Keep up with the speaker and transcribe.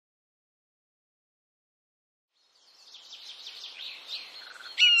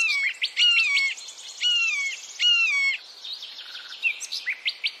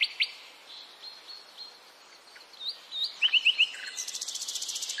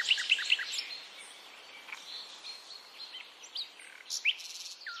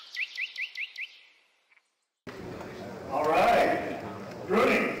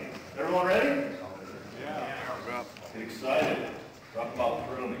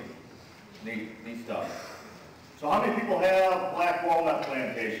Neat stuff. So how many people have black walnut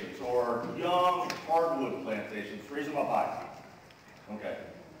plantations or young hardwood plantations? Raise them up high. Okay.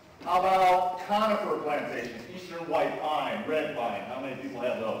 How about conifer plantations, eastern white pine, red pine? How many people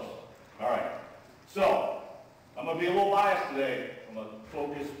have those? All right. So I'm going to be a little biased today. I'm going to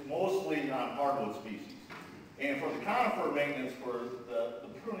focus mostly on hardwood species. And for the conifer maintenance, for the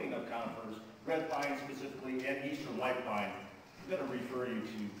pruning of conifers, red pine specifically, and eastern white pine, I'm going to refer you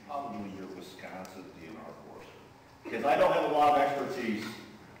to probably your Wisconsin DNR course. Because I don't have a lot of expertise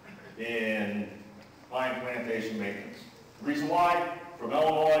in pine plantation maintenance. The reason why, from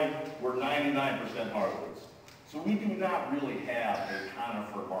Illinois, we're 99% hardwoods. So we do not really have a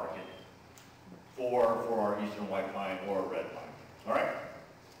conifer market for our eastern white pine or red pine. All right?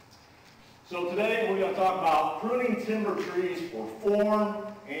 So today we're going to talk about pruning timber trees for form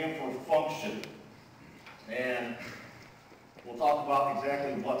and for function. And we'll talk about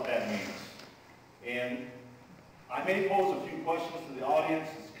exactly what that means. And I may pose a few questions to the audience.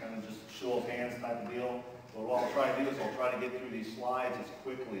 It's kind of just a show of hands type of deal. But what I'll try to do is I'll try to get through these slides as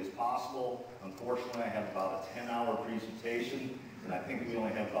quickly as possible. Unfortunately, I have about a 10-hour presentation, and I think we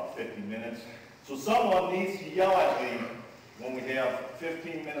only have about 50 minutes. So someone needs to yell at me when we have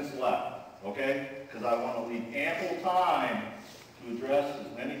 15 minutes left, okay? Because I want to leave ample time to address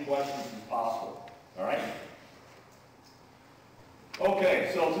as many questions as possible, all right?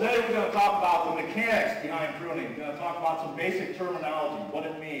 Okay, so today we're going to talk about the mechanics behind pruning. We're going to talk about some basic terminology, what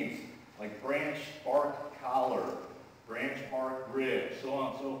it means, like branch bark collar, branch bark bridge, so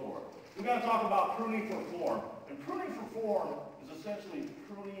on and so forth. We're going to talk about pruning for form. And pruning for form is essentially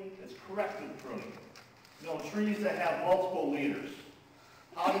pruning, it's corrective pruning. You know, trees that have multiple leaders.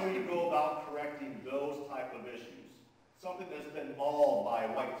 How do we go about correcting those type of issues? Something that's been mauled by a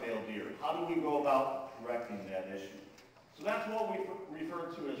white-tailed deer. How do we go about correcting that issue? So that's what we refer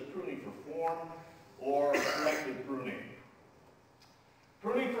to as pruning for form or corrective pruning.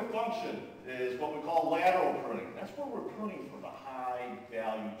 Pruning for function is what we call lateral pruning. That's where we're pruning for the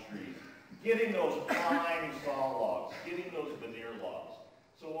high-value trees. Getting those prime saw logs, getting those veneer logs.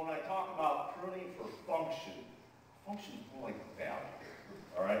 So when I talk about pruning for function, function is more like value,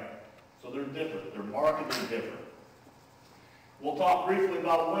 all right? So they're different. They're markedly different. We'll talk briefly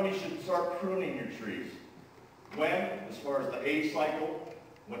about when you should start pruning your trees. When, as far as the age cycle,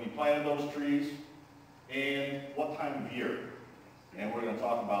 when you planted those trees, and what time of year. And we're going to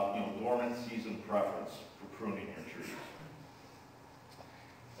talk about, dormant season preference for pruning your trees.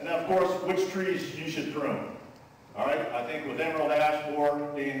 And then, of course, which trees you should prune. All right, I think with emerald ash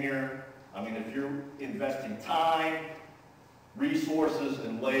borer being here, I mean, if you're investing time, resources,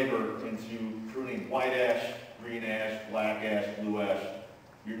 and labor into pruning white ash, green ash, black ash, blue ash,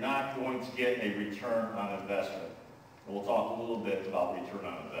 you're not going to get a return on investment. And we'll talk a little bit about return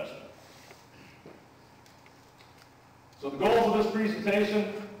on investment. So the goals of this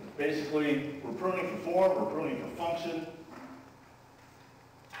presentation, basically, we're pruning for form, we're pruning for function,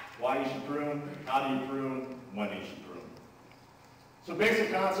 why you should prune, how do you prune, when you should prune. So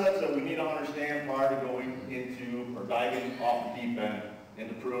basic concepts that we need to understand prior to going into or diving off the deep end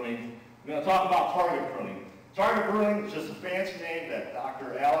into pruning. We're going to talk about target pruning. Target pruning is just a fancy name that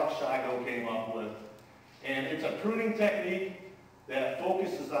Dr. Alex Shigo came up with. And it's a pruning technique that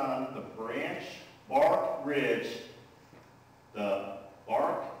focuses on the branch bark ridge, the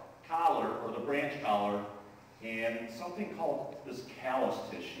bark collar or the branch collar, and something called this callus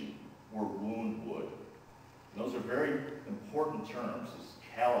tissue or wound wood. And those are very important terms, this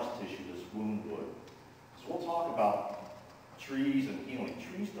callus tissue, this wound wood. So we'll talk about trees and healing.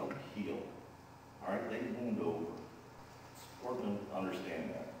 Trees don't heal, all right? They wound over. It's important to understand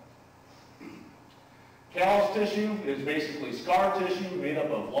that. Callus tissue is basically scar tissue made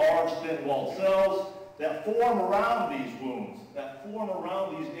up of large, thin-walled cells that form around these wounds, that form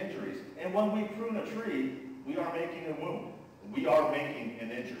around these injuries. And when we prune a tree, we are making a wound. We are making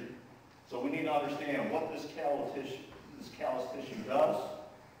an injury. So we need to understand what this callus tissue does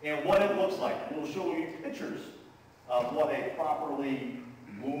and what it looks like. We'll show you pictures of what a properly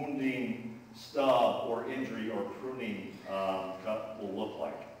wounding stub or injury or pruning cut will look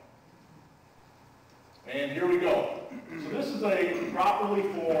like. And here we go. So this is a properly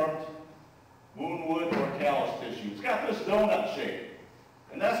formed wound wood or callus tissue. It's got this donut shape.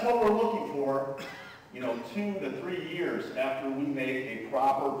 And that's what we're looking for, 2 to 3 years after we make a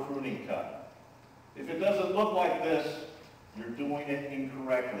proper pruning cut. If it doesn't look like this, you're doing it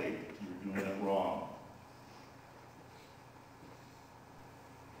incorrectly. You're doing it wrong.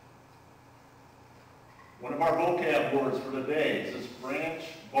 One of our vocab words for today is this branch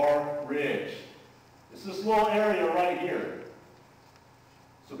bark ridge. It's this little area right here.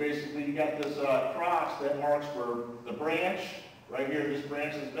 So basically you got this cross that marks where the branch, right here, this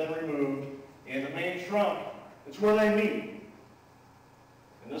branch has been removed, and the main trunk, it's where they meet.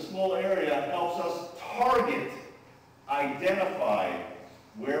 And this little area helps us target, identify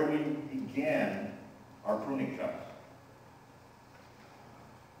where we begin our pruning cuts.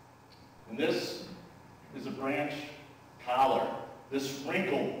 And this is a branch collar. This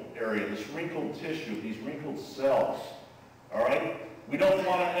wrinkled area, this wrinkled tissue, these wrinkled cells, all right? We don't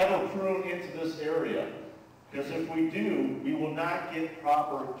want to ever prune into this area, because if we do, we will not get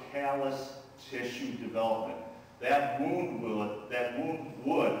proper callus tissue development. That wound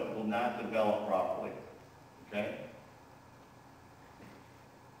wood will not develop properly, okay?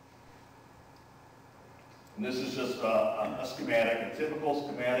 And this is just a schematic, a typical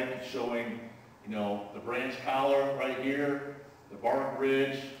schematic showing, you know, the branch collar right here, the bark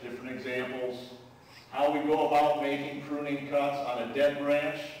bridge, different examples, how we go about making pruning cuts on a dead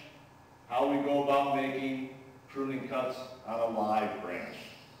branch, how we go about making pruning cuts on a live branch.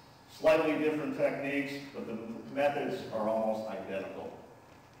 Slightly different techniques, but the methods are almost identical.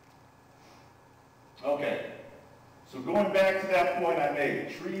 Okay, so going back to that point I made,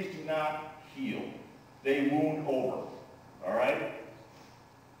 trees do not heal. They wound over, all right?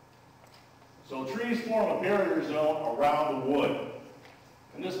 So trees form a barrier zone around the wood.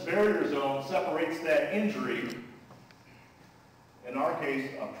 And this barrier zone separates that injury, in our case,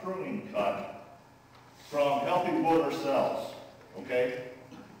 a pruning cut, from healthy wood or cells, okay?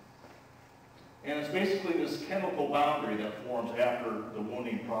 And it's basically this chemical boundary that forms after the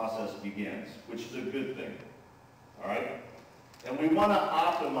wounding process begins, which is a good thing, all right? And we want to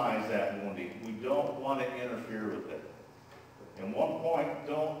optimize that wounding. We don't want to interfere with it. And one point,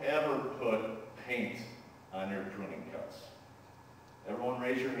 don't ever put paint on your pruning cuts. Everyone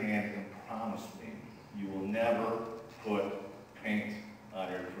raise your hand and promise me you will never put paint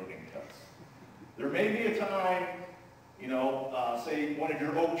on your pruning cuts. There may be a time, you know, say one of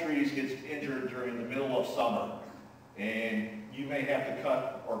your oak trees gets injured during the middle of summer, and you may have to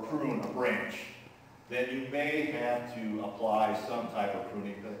cut or prune a branch. Then you may have to apply some type of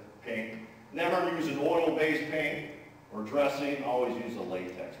pruning paint. Never use an oil-based paint or dressing, always use a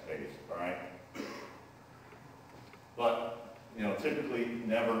latex base, all right? But, you know, typically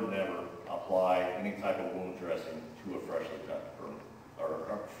never apply any type of wound dressing to a freshly cut prune, or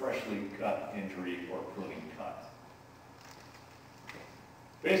a freshly cut injury or pruning cut.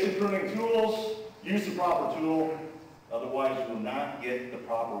 Basic pruning tools, use the proper tool, otherwise you will not get the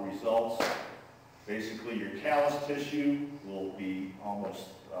proper results. Basically, your callus tissue will be almost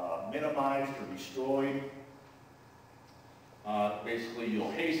minimized or destroyed. Basically,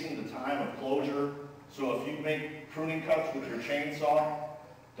 you'll hasten the time of closure. So if you make pruning cuts with your chainsaw,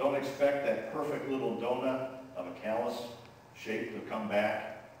 don't expect that perfect little donut of a callus shape to come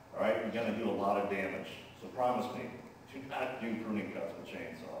back. All right, you're going to do a lot of damage. So promise me, do not do pruning cuts with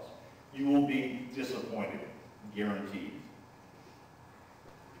chainsaws. You will be disappointed, guaranteed.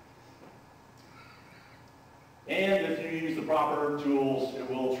 And if you use the proper tools, it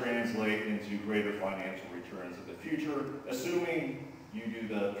will translate into greater financial returns in the future, assuming you do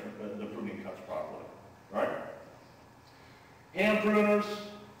the pruning cuts properly, right? Hand pruners,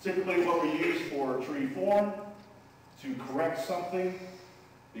 typically what we use for tree form to correct something,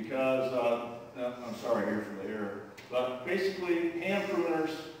 because, I'm sorry here for the error, but basically hand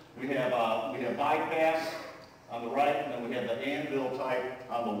pruners, we have bypass on the right, and then we have the anvil type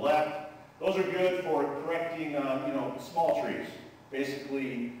on the left. Those are good for correcting, you know, small trees.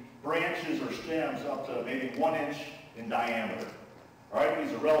 Basically, branches or stems up to maybe 1 inch in diameter. All right,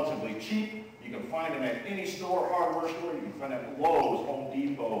 these are relatively cheap. You can find them at any store, hardware store. You can find them at Lowe's, Home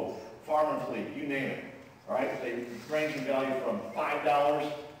Depot, Farm and Fleet, you name it. All right, they range in value from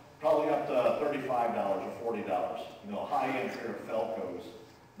 $5 probably up to $35 or $40. You know, a high-end pair of Felcos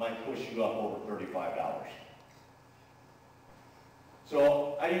might push you up over $35.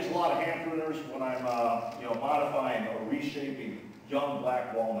 So I use a lot of hand pruners when I'm you know, modifying or reshaping young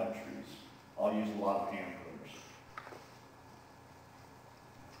black walnut trees. I'll use a lot of hand pruners.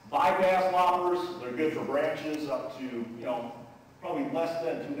 Bypass loppers, they're good for branches up to, you know, probably less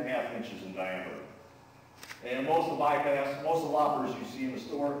than 2.5 inches in diameter. And most of the loppers you see in the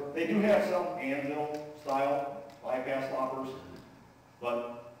store, they do have some anvil style bypass loppers,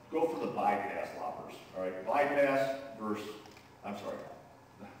 but go for the bypass loppers. All right, bypass versus, I'm sorry,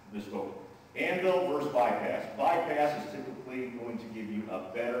 misspoke. Anvil versus bypass. Bypass is typically going to give you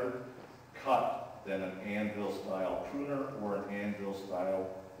a better cut than an anvil style pruner or an anvil style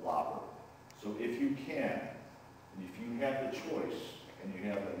lopper. So if you can, and if you have the choice and you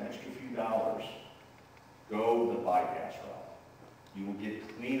have an extra few dollars, go the bypass route. you will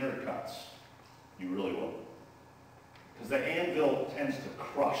get cleaner cuts. You really will. Because the anvil tends to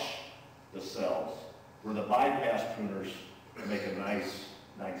crush the cells, where the bypass pruners make a nice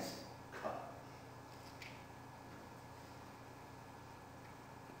cut.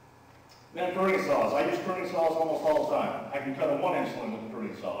 Then pruning saws. I use pruning saws almost all the time. I can cut a 1-inch limb with a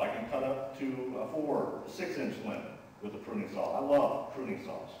pruning saw. I can cut up to a 4, 6-inch limb with a pruning saw. I love pruning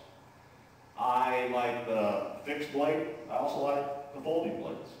saws. I like the fixed blade. I also like the folding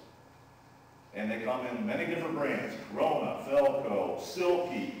blades. And they come in many different brands: Corona, Felco,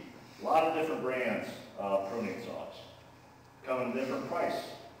 Silky, a lot of different brands of pruning saws. Come in different price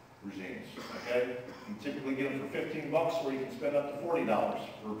regimes, okay? You typically get them for $15, or you can spend up to $40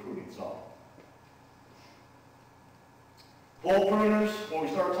 for a pruning saw. Pole pruners, when we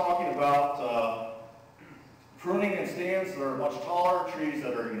start talking about pruning in stands that are much taller, trees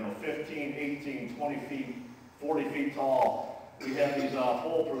that are 15, 18, 20 feet, 40 feet tall, we have these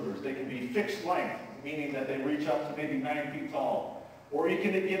pole pruners. They can be fixed length, meaning that they reach up to maybe 9 feet tall. Or you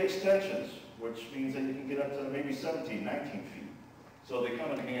can get extensions, which means that you can get up to maybe 17, 19 feet. So they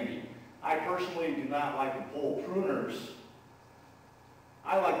come in handy. I personally do not like the pole pruners.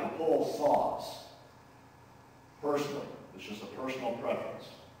 I like the pole saws, personally. It's just a personal preference.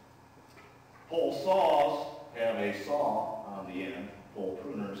 Pole saws have a saw on the end. Pole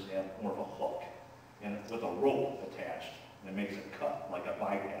pruners have more of a hook and with a rope attached. And it makes a cut, like a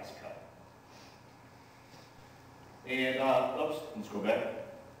bypass cut. And, oops, let's go back.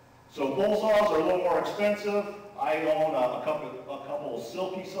 So pole saws are a little more expensive. I own a couple of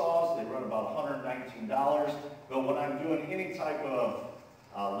Silky saws. They run about $119. But when I'm doing any type of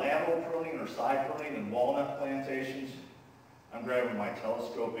lateral pruning or side pruning in walnut plantations, I'm grabbing my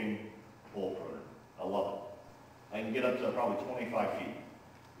telescoping pole pruner. I love it. I can get up to probably 25 feet.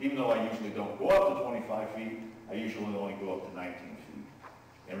 Even though I usually don't go up to 25 feet, I usually only go up to 19 feet.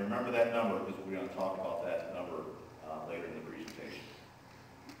 And remember that number, because we're going to talk about that number later in the presentation.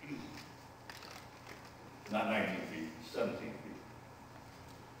 Not 19 feet, 17 feet.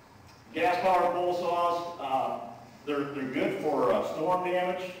 Gas-powered pole saws, they're good for storm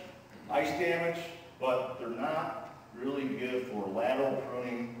damage, ice damage, but they're not really good for lateral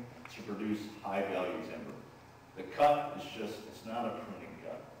pruning to produce high-value timber. The cut is just, it's not a pruning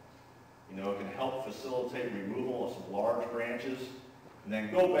cut. It can help facilitate removal of some large branches, and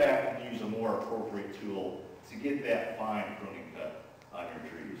then go back and use a more appropriate tool to get that fine pruning cut on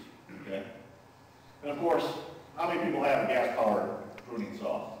your trees, okay? And of course, how many people have a gas-powered pruning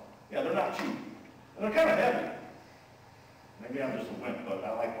saw? Yeah, they're not cheap, and they're kind of heavy. Maybe I'm just a wimp, but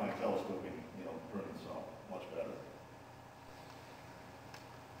I like my telescoping, pruning saw much better.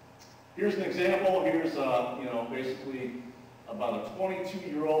 Here's an example. Here's, basically about a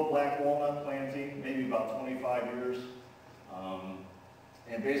 22-year-old black walnut planting, maybe about 25 years.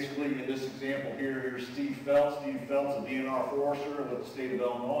 And basically, in this example here, here's Steve Feltz. Steve Feltz, a DNR forester with the state of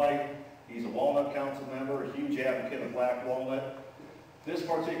Illinois. He's a walnut council member, a huge advocate of black walnut. This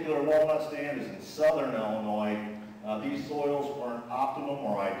particular walnut stand is in southern Illinois. These soils weren't optimum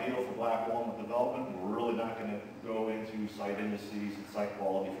or ideal for black walnut development. We're really not going to go into site indices and site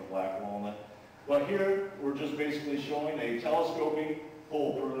quality for black walnut. But here, we're just basically showing a telescoping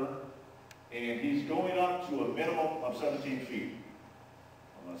pole pruner, and he's going up to a minimum of 17 feet.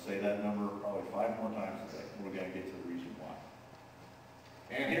 I'm going to say that number probably 5 more times today. We're going to get to the reason why.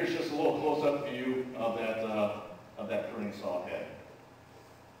 And here's just a little close-up view of that pruning saw head.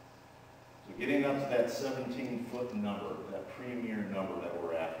 So getting up to that 17-foot number, that premier number that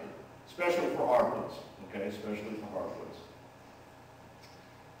we're after, especially for hardwoods, okay, especially for hardwoods.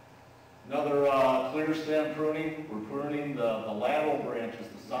 Another clear stem pruning, we're pruning the lateral branches,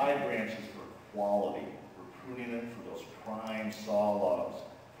 the side branches for quality. We're pruning it for those prime saw logs,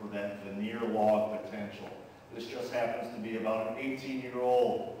 for that veneer log potential. This just happens to be about an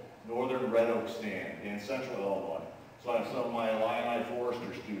 18-year-old northern red oak stand in central Illinois. So I have some of my Illini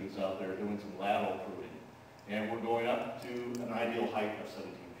forester students out there doing some lateral pruning. And we're going up to an ideal height of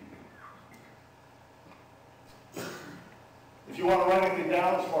 17 feet. If you want to write anything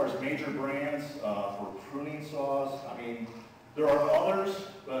down as far as major brands for pruning saws, there are others,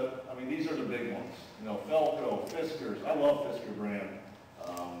 but these are the big ones. Felco, Fiskars. I love Fisker brand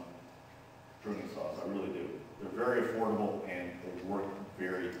pruning saws. I really do. They're very affordable and they work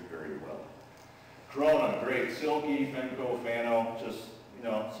very, very well. Corona, great. Silky, Femco, Fano, just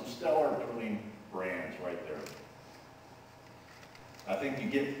some stellar pruning brands right there. I think you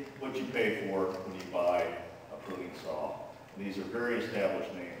get what you pay for when you buy a pruning saw. And these are very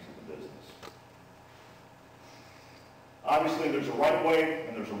established names in the business. Obviously, there's a right way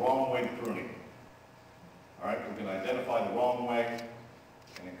and there's a wrong way to pruning. All right, we're can identify the wrong way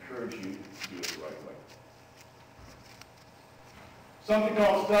and encourage you to do it the right way. Something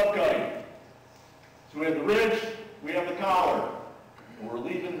called stub cutting. So we have the ridge, we have the collar, and we're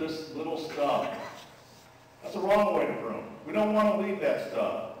leaving this little stub. That's the wrong way to prune. We don't want to leave that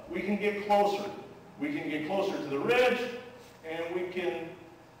stub. We can get closer. We can get closer to the ridge, and we can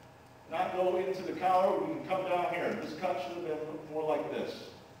not go into the collar. We can come down here. This cut should have been more like this.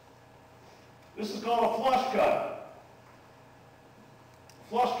 This is called a flush cut. A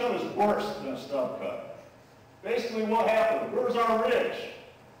flush cut is worse than a stub cut. Basically, what happened? Where's our ridge?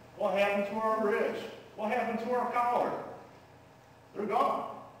 What happened to our ridge? What happened to our collar? They're gone.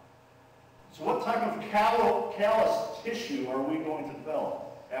 So what type of callus tissue are we going to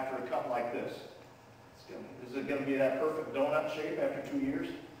develop after a cut like this? Is it going to be that perfect donut shape after 2 years?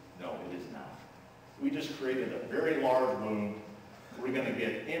 No, it is not. We just created a very large wound. We're going to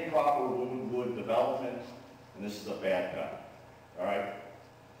get improper wound development, and this is a bad cut. All right?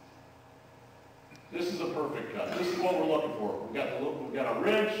 This is a perfect cut. This is what we're looking for. We've got a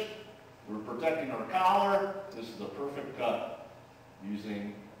ridge. We're protecting our collar. This is a perfect cut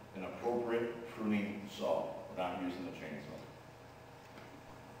using an appropriate pruning saw. We're not using the chainsaw.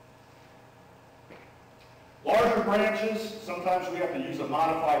 Larger branches, sometimes we have to use a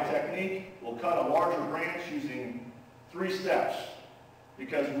modified technique. We'll cut a larger branch using 3 steps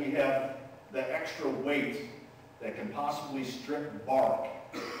because we have the extra weight that can possibly strip bark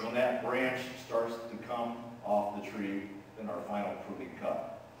when that branch starts to come off the tree in our final pruning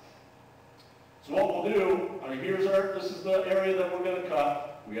cut. So what we'll do, this is the area that we're going to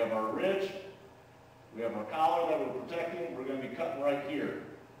cut. We have our ridge, we have our collar that we're protecting. We're going to be cutting right here.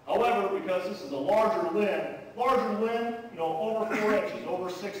 However, because this is a larger limb, over 4 inches, over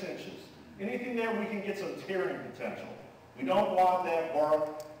 6 inches, anything that we can get some tearing potential. We don't want that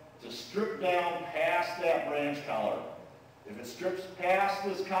bark to strip down past that branch collar. If it strips past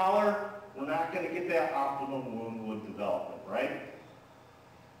this collar, we're not going to get that optimum wound development, right?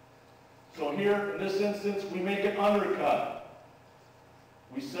 So here, in this instance, we make an undercut.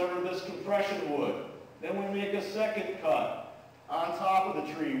 We sever this compression wood. Then we make a second cut on top of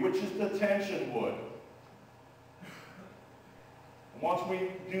the tree, which is the tension wood. And once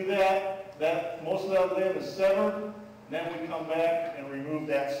we do that, most of that limb is severed. Then we come back and remove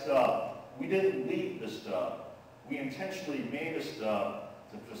that stub. We didn't leave the stub. We intentionally made a stub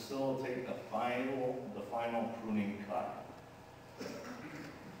to facilitate the final pruning cut.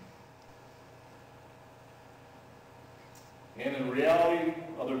 And in reality,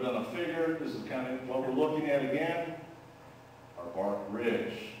 other than a figure, this is kind of what we're looking at again. Our bark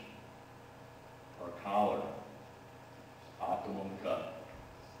ridge, our collar, optimum cut.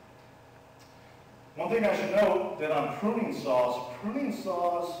 One thing I should note that on pruning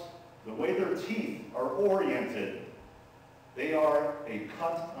saws, the way their teeth are oriented, they are a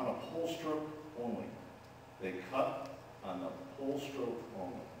cut on a pull stroke only. They cut on the pull stroke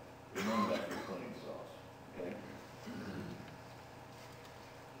only. Remember that for pruning saws, okay?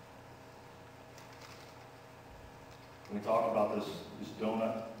 We talk about this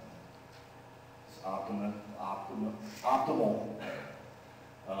donut, this optimal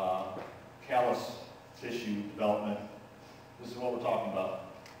callus tissue development. This is what we're talking about.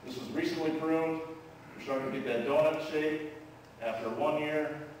 This was recently pruned. We're starting to get that donut shape after 1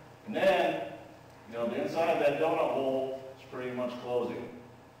 year. And then, the inside of that donut hole is pretty much closing.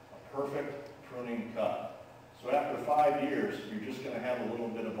 A perfect pruning cut. So after 5 years, you're just going to have a little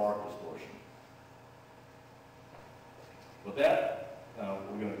bit of bark distortion. With that,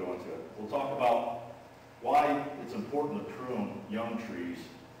 we're going to go into it. We'll talk about why it's important to prune young trees,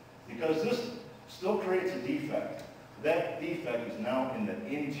 because this still creates a defect. That defect is now in the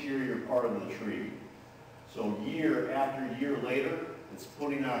interior part of the tree. So year after year later, it's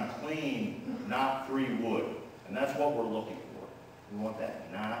putting on clean, knot-free wood. And that's what we're looking for. We want that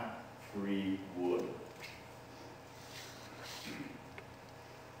knot-free wood.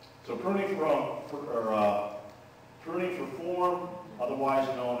 So pruning for form, otherwise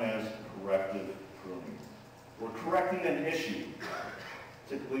known as corrective pruning. We're correcting an issue,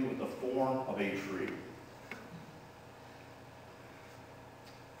 typically with the form of a tree.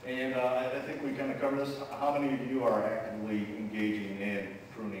 And I think we kind of covered this. How many of you are actively engaging in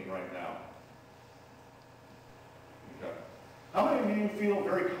pruning right now? Okay. How many of you feel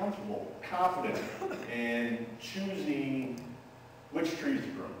very comfortable, confident in choosing which trees to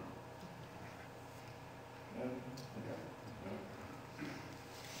prune?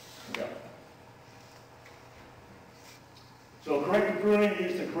 Okay. So corrective pruning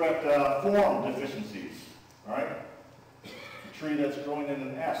used to correct form deficiencies. All right. A tree that's growing in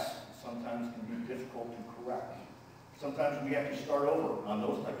an S sometimes can be difficult to correct. Sometimes we have to start over on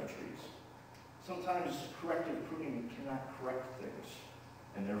those type of trees. Sometimes corrective pruning cannot correct things,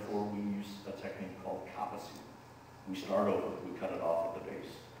 and therefore we use a technique called coppicing. We start over, we cut it off at the base.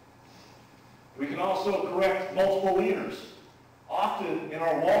 We can also correct multiple leaders. Often in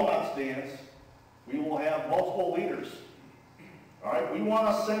our walnut stands, we will have multiple leaders. All right, we want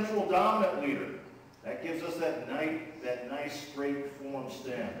a central dominant leader. That gives us that nice straight form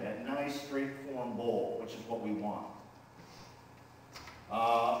stem, that nice straight form bowl, which is what we want.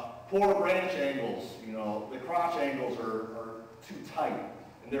 Poor branch angles, you know, the crotch angles are too tight,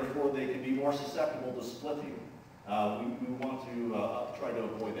 and therefore they can be more susceptible to splitting. We want to try to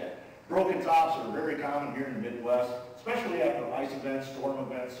avoid that. Broken tops are very common here in the Midwest, especially after ice events, storm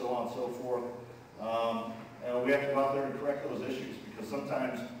events, so on and so forth. And we have to go out there and correct those issues, because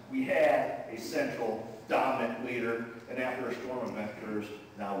sometimes we had a central dominant leader, and after a storm event occurs,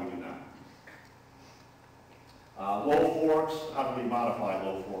 now we do not. Low forks, how do we modify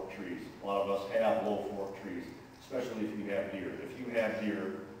low fork trees? A lot of us have low fork trees, especially if you have deer. If you have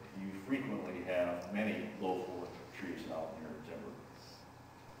deer, you frequently have many low fork trees out in your timber.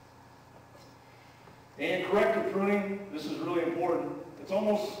 And corrective pruning, this is really important. It's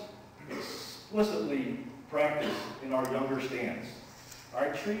almost explicitly practiced in our younger stands. All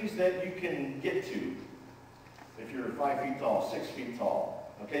right, trees that you can get to, if you're 5 feet tall, 6 feet tall.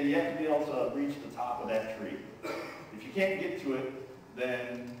 Okay, you have to be able to reach the top of that tree. If you can't get to it,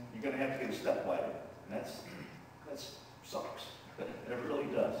 then you're going to have to get a step ladder. And that sucks. It really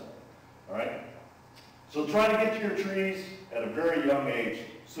does. All right? So try to get to your trees at a very young age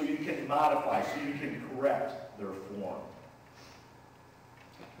so you can modify, so you can correct their form.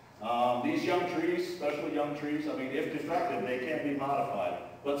 These young trees, especially young trees, I mean, if defective, they can be modified.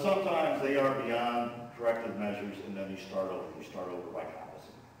 But sometimes they are beyond corrective measures, and then you start over. You start over by coppicing.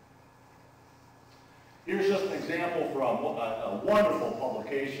 Here's just an example from a wonderful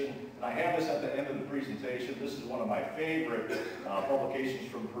publication, and I have this at the end of the presentation. This is one of my favorite publications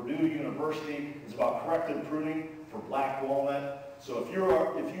from Purdue University. It's about corrective pruning for black walnut. So if you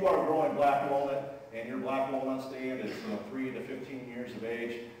are growing black walnut and your black walnut stand is 3 to 15 years of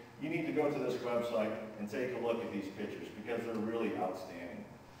age, you need to go to this website and take a look at these pictures, because they're really outstanding.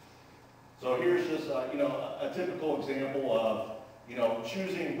 So here's just a typical example of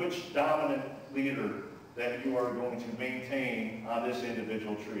choosing which dominant leader that you are going to maintain on this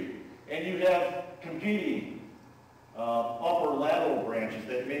individual tree. And you have competing upper lateral branches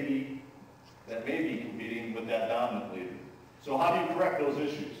that may be competing with that dominant leader. So how do you correct those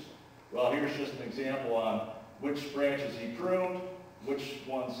issues? Well, here's just an example on which branches he pruned, which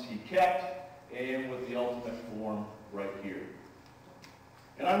ones he kept, and with the ultimate form right here.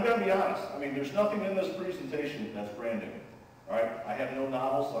 And I'm going to be honest, I mean, there's nothing in this presentation that's brand new. All right, I have no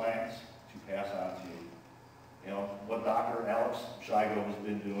novel science to pass on to you. You know, what Dr. Alex Shigo has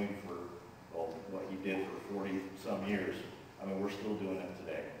been doing for, well, what he did for 40-some years, I mean, we're still doing it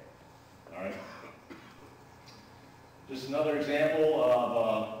today. All right? Just another example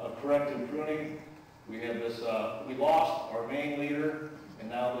of corrective pruning. We have this, we lost our main leader, and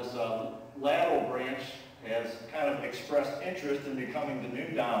now this lateral branch has kind of expressed interest in becoming the new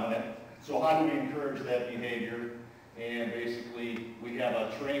dominant. So how do we encourage that behavior? And basically, we have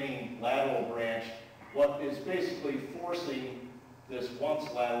a training lateral branch, what is basically forcing this once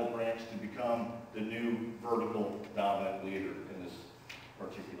lateral branch to become the new vertical dominant leader in this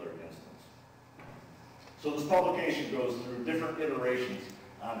particular instance. So this publication goes through different iterations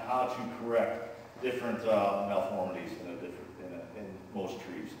on how to correct different malformities in most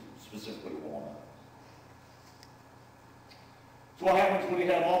trees, specifically walnut. So what happens when you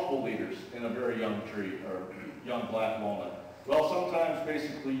have multiple leaders in a very young tree, or young black walnut? Well, sometimes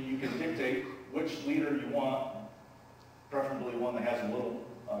basically you can dictate which leader you want, preferably one that has a little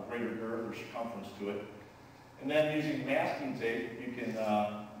greater girth or circumference to it. And then using masking tape, you can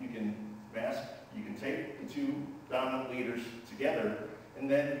tape the two dominant leaders together, and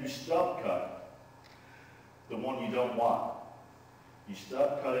then you stub cut the one you don't want. You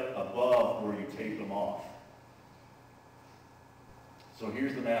stub cut it above where you tape them off. So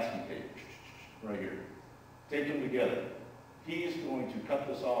here's the masking tape, right here. Tape them together. He's going to cut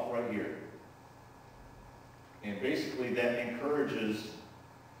this off right here. And basically that encourages,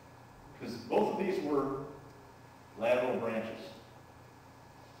 because both of these were lateral branches.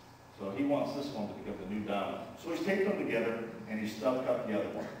 So he wants this one to become the new dominant. So he's taped them together and he's stub cut the other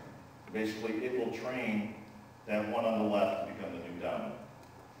one. Basically it will train that one on the left to become the new dominant.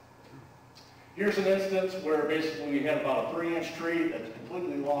 Here's an instance where basically we had about a 3-inch tree that's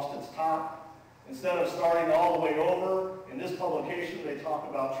completely lost its top, Instead of starting all the way over, in this publication they talk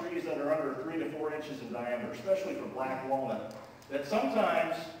about trees that are under 3 to 4 inches in diameter, especially for black walnut, that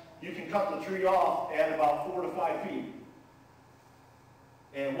sometimes you can cut the tree off at about 4 to 5 feet.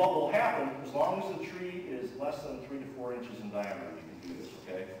 And what will happen, as long as the tree is less than 3 to 4 inches in diameter, you can do this,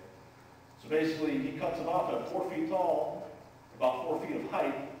 okay? So basically, he cuts it off at 4 feet tall, about 4 feet of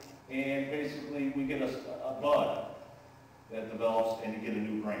height, and basically we get a bud that develops and you get a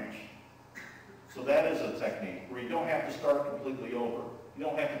new branch. So that is a technique where you don't have to start completely over. You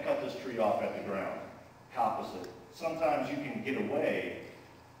don't have to cut this tree off at the ground. Opposite. Sometimes you can get away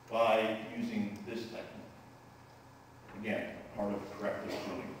by using this technique. Again, part of corrective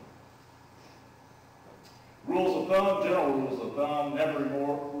pruning. Rules of thumb, general rules of thumb, never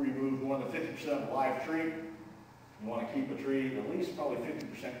remove more than 50% of a live tree. You want to keep a tree at least probably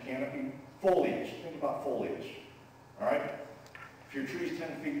 50% canopy. Foliage, think about foliage. All right? If your tree's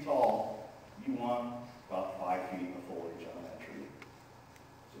 10 feet tall, you want about 5 feet of foliage on that tree.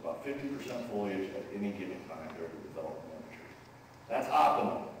 So about 50% foliage at any given time during the development of the tree. That's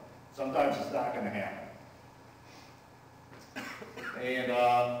optimal. Sometimes it's not going to happen. And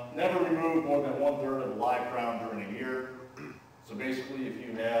never remove more than 1/3 of the live crown during a year. So basically, if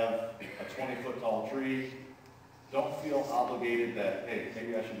you have a 20-foot tall tree, don't feel obligated that, hey,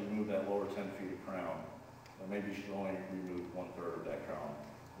 maybe I should remove that lower 10 feet of crown. Or maybe you should only remove 1/3 of that crown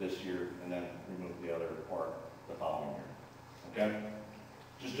this year and then remove the other part the following year. Okay?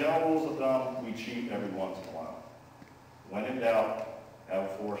 Just general rules of thumb, we cheat every once in a while. When in doubt, have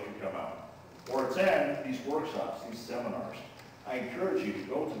a forestry come out. Or attend these workshops, these seminars. I encourage you to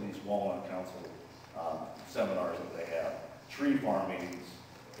go to these Walnut Council seminars that they have, tree farm meetings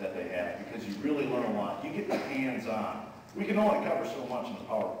that they have, because you really learn a lot. You get the hands-on. We can only cover so much in the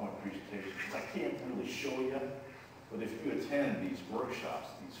PowerPoint presentation because I can't really show you. But if you attend these workshops,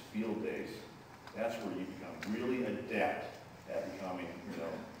 these field days, that's where you become really adept at becoming,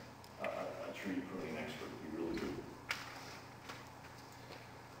 a tree pruning expert. You really do.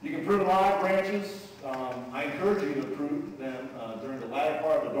 You can prune live branches. I encourage you to prune them during the latter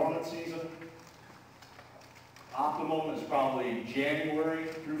part of the dormant season. Optimum is probably January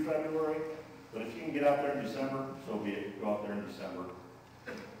through February, but if you can get out there in December, so be it. Go out there in December.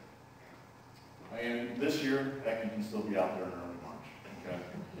 And this year, heck, you can still be out there in early March. Okay.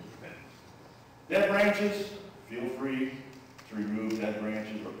 Dead branches, feel free to remove dead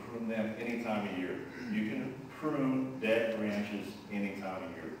branches or prune them any time of year. You can prune dead branches any time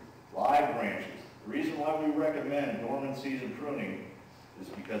of year. Live branches. The reason why we recommend dormant season pruning is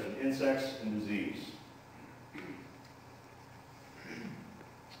because of insects and disease.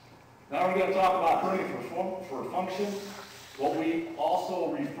 Now we're going to talk about pruning for function, what we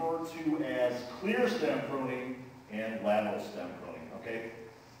also refer to as clear stem pruning and lateral stem pruning, okay?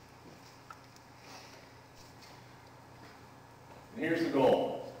 And here's the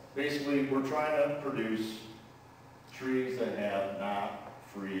goal. Basically, we're trying to produce trees that have not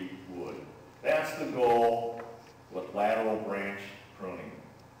free wood. That's the goal with lateral branch pruning.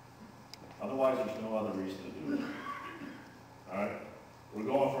 Otherwise, there's no other reason to do it. All right? We're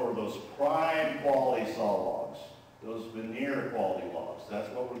going for those prime quality saw logs, those veneer quality logs. That's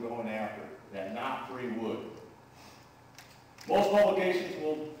what we're going after, that not free wood. Most publications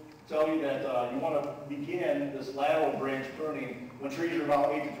will tell you that you want to begin this lateral branch pruning when trees are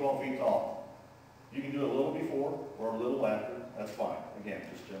about 8 to 12 feet tall. You can do it a little before or a little after. That's fine. Again,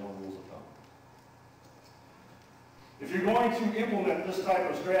 just general rules of thumb. If you're going to implement this type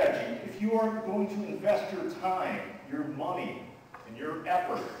of strategy, if you are going to invest your time, your money, and your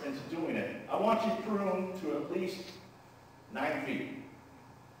effort into doing it, I want you to prune to at least 9 feet.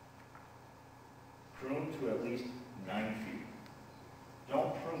 Prune to at least 9 feet.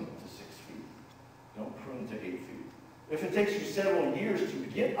 Don't prune to 6 feet. Don't prune to 8 feet. If it takes you several years to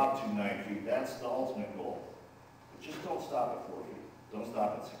get up to 9 feet, that's the ultimate goal. But just don't stop at 4 feet. Don't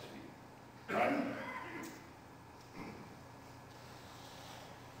stop at 6 feet. All right?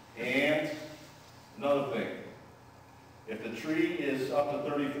 And another thing, if the tree is up to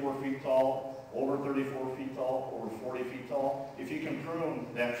 34 feet tall, over 34 feet tall, over 40 feet tall, if you can prune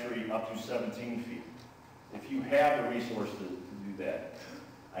that tree up to 17 feet, if you have the resources to do that,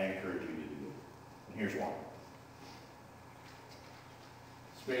 I encourage you to do it. And here's why.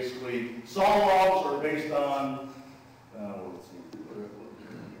 It's basically, saw logs are based on, let's see, what are we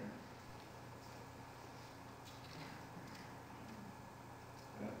doing here?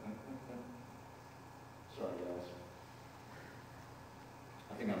 Sorry, guys.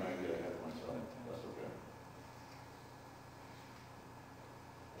 I think I might get ahead of myself. That's okay.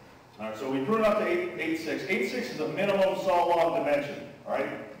 All right, so we prune up to 8.6. 8.6 is a minimum saw log dimension. All right,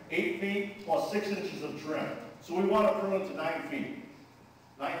 8 feet plus 6 inches of trim. So we want to prune to 9 feet.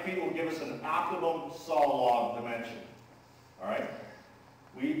 9 feet will give us an optimum saw log dimension. All right?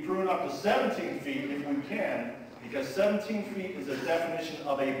 We prune up to 17 feet if we can, because 17 feet is a definition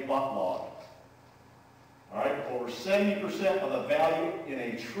of a butt log. All right? Over 70% of the value in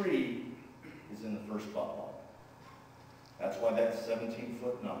a tree is in the first butt log. That's why that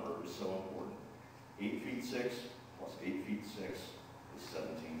 17-foot number is so important. 8 feet 6 plus 8 feet 6 is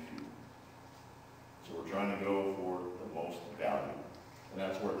 17 feet. So we're trying to go for the most value, and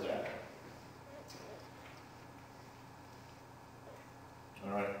that's where it's at.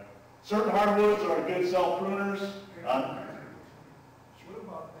 All right. Certain hardwoods are good self-pruners. What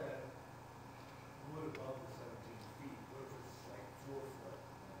about that wood above the 17 feet? What if it's like 4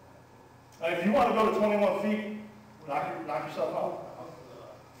 foot? If you want to go to 21 feet, knock yourself out.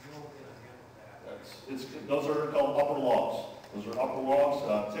 Those are called upper logs. Those are upper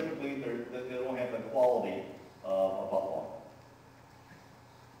logs. Typically, they don't have the quality of a butt log.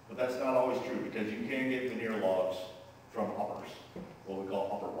 But that's not always true, because you can get veneer logs from uppers, what we call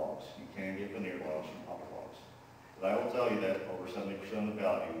upper logs. You can get veneer logs from upper logs. But I will tell you that over 70% of the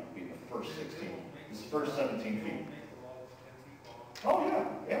value will be in the first 17 feet. Oh,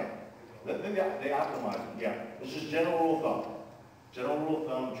 yeah. They optimize them, yeah. It's just general rule of thumb. General rule of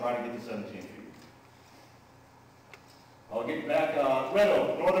thumb, try to get to 17 feet. I'll get back, red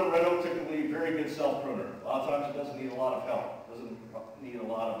oak. Northern red oak, typically very good self-pruner. A lot of times it doesn't need a lot of help. It doesn't need a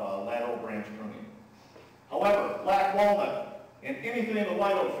lot of lateral branch pruning. However, black walnut and anything in the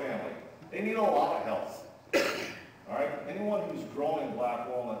white oak family, they need a lot of help. All right? Anyone who's growing black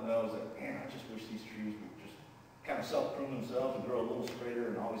walnut knows that, man, I just wish these trees would just kind of self-prune themselves and grow a little straighter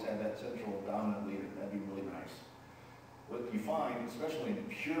and always have that central dominant leader. That'd be really nice. What you find, especially in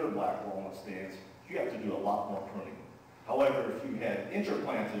pure black walnut stands, you have to do a lot more pruning. However, if you had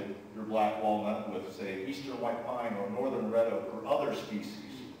interplanted your black walnut with, say, eastern white pine or northern red oak or other species,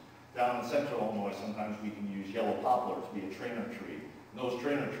 down in central Illinois, sometimes we can use yellow poplar to be a trainer tree. And those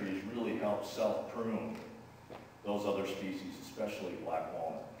trainer trees really help self-prune those other species, especially black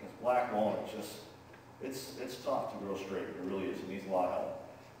walnut. Because black walnut just, it's tough to grow straight. It really is. It needs a lot of help.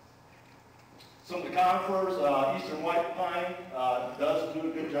 Some of the conifers, eastern white pine does do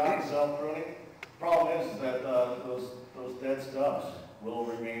a good job of self-pruning. Problem is that those dead stubs will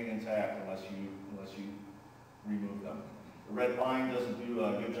remain intact unless you remove them. The red pine doesn't do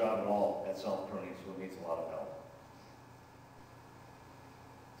a good job at all at self-pruning, so it needs a lot of help.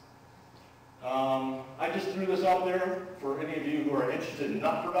 I just threw this out there for any of you who are interested in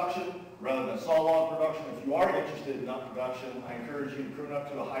nut production rather than saw log production. If you are interested in nut production, I encourage you to prune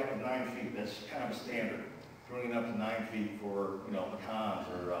up to a height of 9 feet. That's kind of a standard. Pruning up to 9 feet for, pecans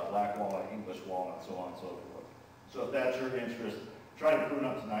or black walnut, English walnut, so on and so forth. So if that's your interest, try to prune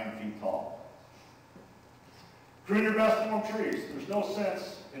up to 9 feet tall. Prune your best form trees. There's no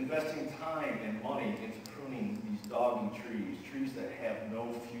sense investing time and money into pruning these doggy trees, trees that have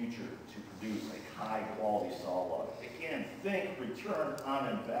no future to produce a high quality saw log. Again, think return on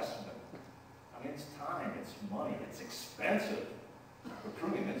investment. I mean, it's time, it's money, it's expensive. But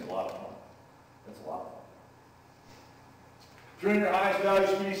pruning is a lot of fun. It's a lot of fun. Prune your highest value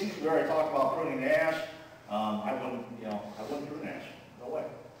species. We already talked about pruning ash. I wouldn't prune ash. No way.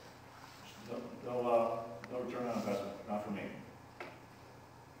 No return on investment. Not for me.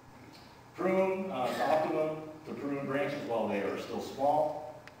 Prune, it's optimum to prune branches while they are still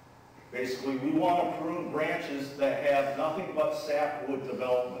small. Basically, we want to prune branches that have nothing but sapwood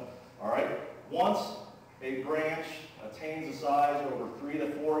development. All right? Once a branch attains a size over 3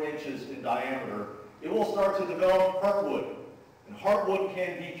 to 4 inches in diameter, it will start to develop heartwood. And heartwood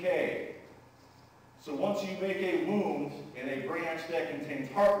can decay. So once you make a wound in a branch that contains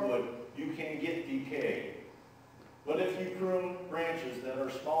heartwood, you can get decay. But if you prune branches that are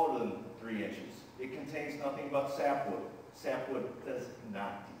smaller than 3 inches, it contains nothing but sapwood. Sapwood does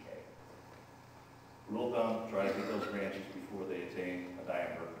not decay. Rule of thumb, try to get those branches before they attain a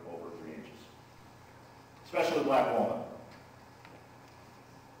diameter over 3 inches. Especially black walnut.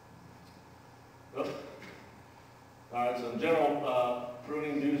 Oops. All right, so in general,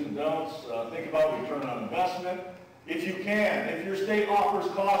 pruning do's and don'ts. Think about return on investment. If you can, if your state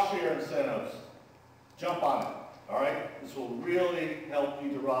offers cost share incentives, jump on it. All right? This will really help you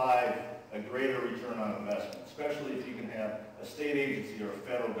derive a greater return on investment, especially if you can have a state agency or a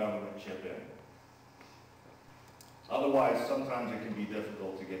federal government chip in. Otherwise, sometimes it can be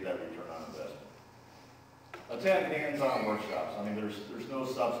difficult to get that return on investment. Attend hands-on workshops. I mean, there's no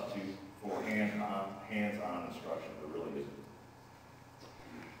substitute for hands-on instruction. There really isn't.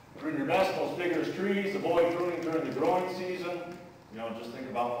 Prune your best, most vigorous trees. Avoid pruning during the growing season. You know, just think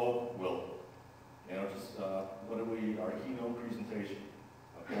about oak wilt. You know, just, what did our keynote presentation,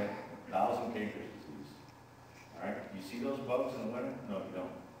 okay? 1,000 acres disease. All right, you see those bugs in the winter? No, you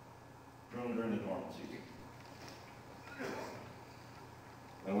don't. Prune during the dormant season.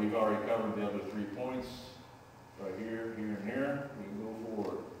 And we've already covered the other 3 points. Right here, here, and here. We can go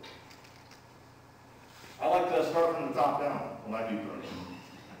forward. I like to start from the top down when I do pruning.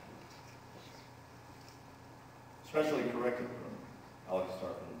 Especially corrective pruning. I like to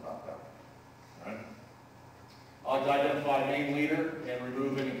start from the top down. All right? I like to identify main leader and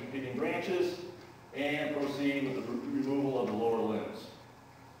remove any competing branches and proceed with the removal of the lower limbs.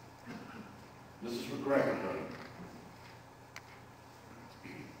 This is for corrective pruning.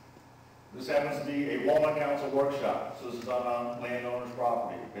 This happens to be a Walnut Council workshop. So this is on a landowner's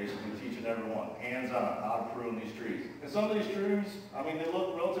property, basically teaching everyone hands-on how to prune these trees. And some of these trees, I mean, they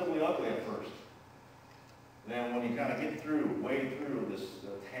look relatively ugly at first. Then when you kind of get through, wade through this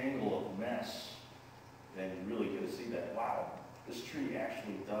tangle of mess, then you really get to see that, wow, this tree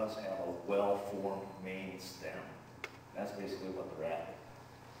actually does have a well-formed main stem. That's basically what they're at.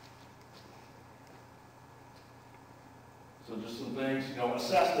 So just some things, you know,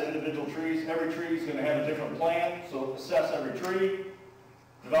 assess the individual trees. Every tree is going to have a different plan, so assess every tree,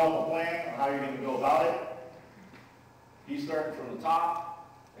 develop a plan on how you're going to go about it. He's starting from the top,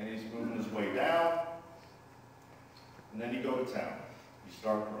 and he's moving his way down, and then you go to town. You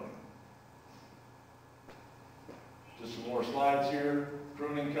start pruning. Just some more slides here.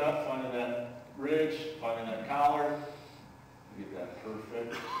 Pruning cut, finding that ridge, finding that collar. Get that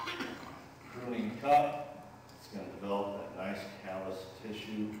perfect. Pruning cut. It's going to develop that nice callus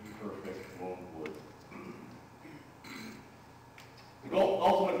tissue, perfect wound wood. The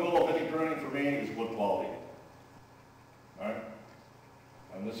ultimate goal of any pruning for me is wood quality. All right?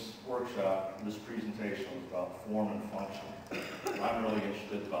 And this workshop, this presentation was about form and function. I'm really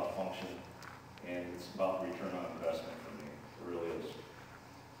interested about function, and it's about return on investment for me. It really is.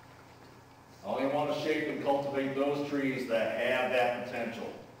 I only want to shape and cultivate those trees that have that potential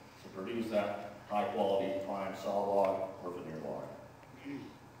to produce that high quality prime saw log or veneer log.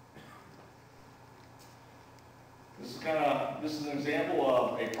 This is an example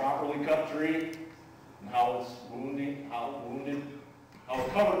of a properly cut tree and how it's wounding, how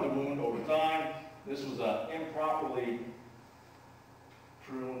it covered the wound over time. This was an improperly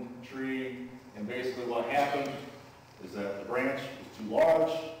pruned tree, and basically what happened is that the branch was too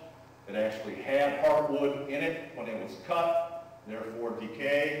large. It actually had hardwood in it when it was cut, therefore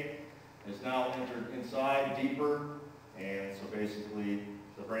decay has now entered inside deeper, and so basically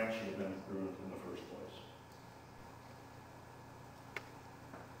the branch should have been pruned in the first place.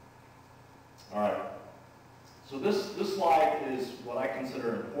 All right, so this slide is what I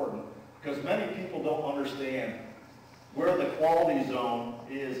consider important because many people don't understand where the quality zone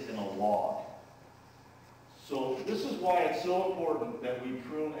is in a log. So this is why it's so important that we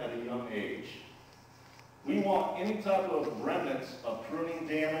prune at a young age. We want any type of remnants of pruning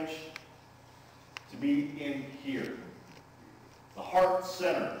damage to be in here. The heart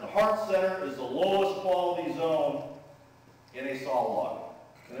center. The heart center is the lowest quality zone in a saw log,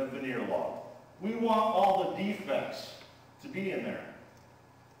 in a veneer log. We want all the defects to be in there.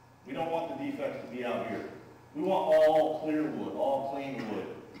 We don't want the defects to be out here. We want all clear wood, all clean wood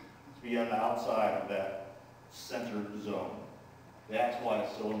to be on the outside of that center zone. That's why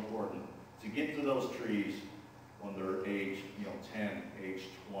it's so important to get to those trees when they're age, 10, age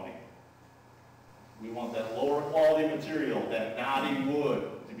 20. We want that lower quality material, that knotty wood,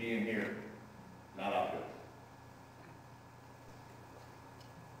 to be in here, not out here.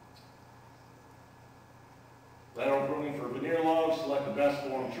 Lateral pruning for veneer logs, select the best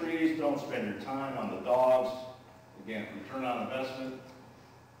formed trees, don't spend your time on the dogs. Again, return on investment.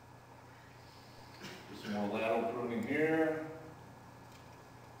 Just some more lateral pruning here.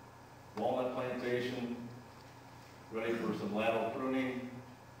 Walnut plantation, ready for some lateral pruning.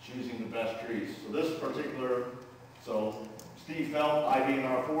 Choosing the best trees. So Steve Felt,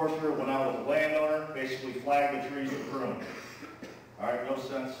 IB&R Forester, went out with the landowner, basically flagged the trees to prune. All right, no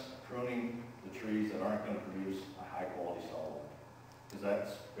sense pruning the trees that aren't going to produce a high quality saw log. Because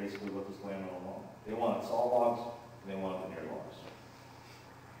that's basically what this landowner wanted. They wanted saw logs, and they wanted veneer logs.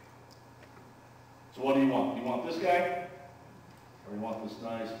 So what do you want? Do you want this guy? Or you want this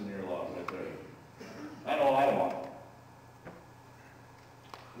nice veneer log right there? I know I want.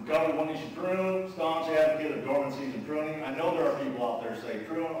 We covered when you should prune, staunch advocate of dormant season pruning. I know there are people out there who say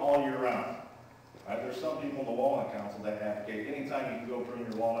prune all year round. Right? There's some people in the Walnut Council that advocate anytime you can go prune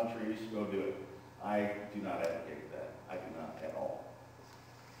your walnut trees, go do it. I do not advocate that. I do not at all.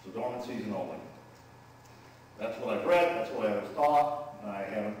 So dormant season only. That's what I've read, that's what I was taught, and I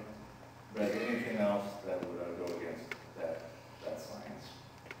haven't read anything else that would go against that science.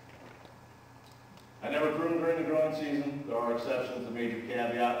 I never prune during the growing season. There are exceptions, a major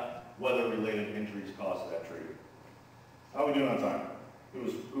caveat, weather-related injuries caused to that tree. How are we doing on time?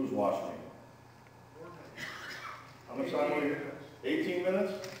 Who's watching me? How much time are we here? 18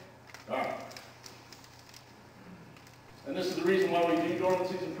 minutes? All right. And this is the reason why we do dormant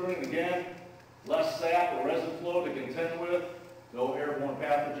season pruning. Again, less sap or resin flow to contend with, no airborne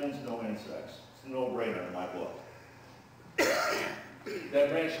pathogens, no insects. It's a no-brainer in my book. That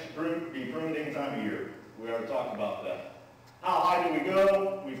branch should be pruned any time of year. We already talked about that. How high do we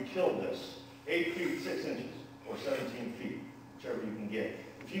go? We've killed this. 8 feet, 6 inches, or 17 feet, whichever you can get.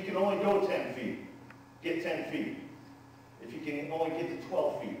 If you can only go 10 feet, get 10 feet. If you can only get to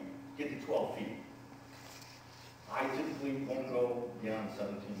 12 feet, get to 12 feet. I typically won't go beyond 17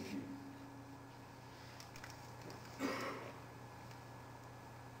 feet.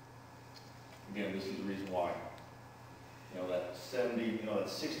 Again, this is the reason why. You know, that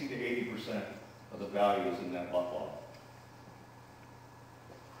 60 to 80% of the value is in that butt log.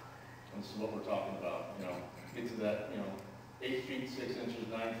 And this is what we're talking about. You know, get to that, 8 feet, 6 inches,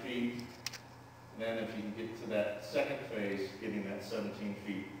 9 feet. And then if you can get to that second phase, getting that 17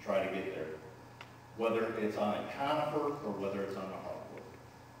 feet, try to get there. Whether it's on a conifer or whether it's on a hardwood.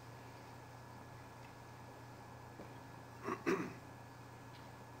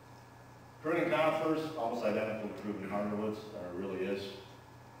 Pruning conifers, almost identical to pruning hardwoods, it really is.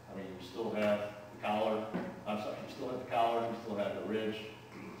 I mean, you still have the collar, you still have the collar, you still have the ridge.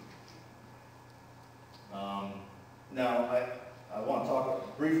 Now, I want to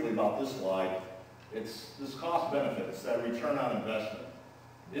talk briefly about this slide. It's this cost benefit, it's that return on investment.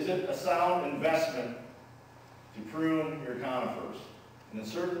 Is it a sound investment to prune your conifers? And in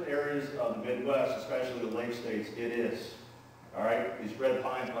certain areas of the Midwest, especially the lake states, it is. All right, these red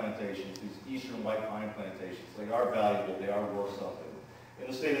pine plantations, these eastern white pine plantations, they are valuable, they are worth something. In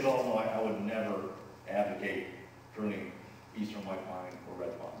the state of Illinois, I would never advocate pruning eastern white pine or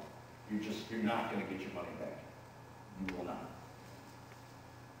red pine. You're not going to get your money back. You will not.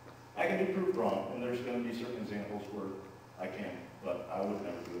 I can do proof wrong, and there's going to be certain examples where I can, but I would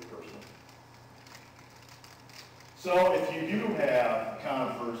never do it personally. So if you do have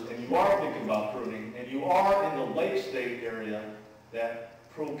conifers and you are thinking about pruning, and you are in the lake state area that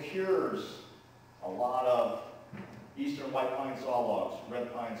procures a lot of eastern white pine saw logs,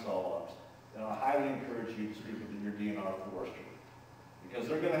 red pine saw logs, then I highly encourage you to speak with your DNR Forestry. Because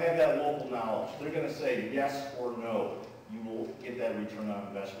they're going to have that local knowledge. They're going to say yes or no. You will get that return on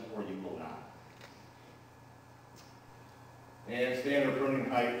investment or you will not. And standard pruning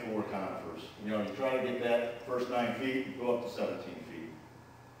height for conifers. You try to get that first 9 feet, you go up to 17 feet.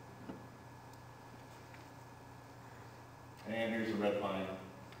 And here's a red pine.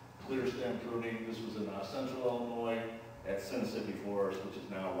 Clear stem pruning. This was in central Illinois at Mississippi Forest, which is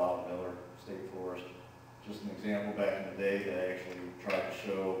now Loud Miller State Forest. Just an example back in the day that I actually tried to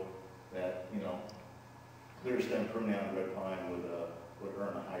show that, clear stem pruning on red pine would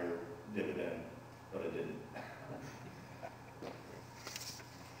earn a higher dividend, but it didn't.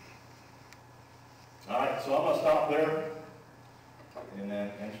 All right, so I'm going to stop there and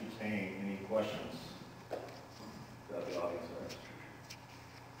then entertain any questions that the audience has.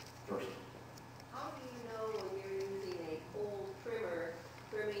 First. How do you know when you're using a cold trimmer,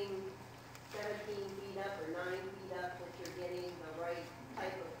 trimming 17 feet up or 9 feet up, that you're getting the right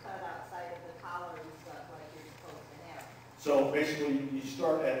type of cut outside of the collar and stuff like you're supposed to have? So basically, you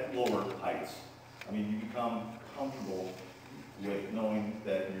start at lower heights. I mean, you become comfortable with knowing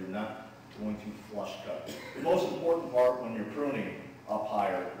that you're not going to flush cut. The most important part when you're pruning up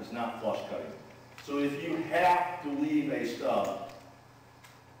higher is not flush cutting. So if you have to leave a stub,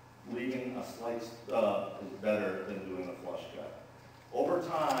 leaving a slight stub is better than doing a flush cut. Over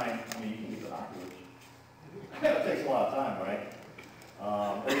time, I mean, you can get binoculars. It takes a lot of time, right?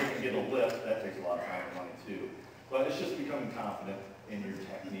 Or you can get a lift, that takes a lot of time and money too. But it's just becoming confident in your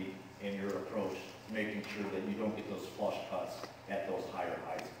technique and your approach, making sure that you don't get those flush cuts at those higher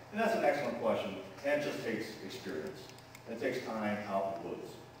heights. And that's an excellent question, and it just takes experience. It takes time out in the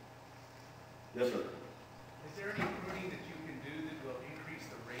woods. Yes, sir? Is there any pruning that you can do that will increase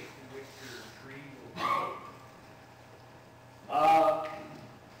the rate in which your tree will grow?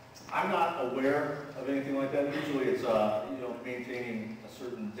 I'm not aware of anything like that. Usually it's maintaining a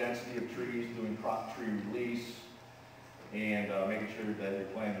certain density of trees, doing crop tree release, and making sure that you're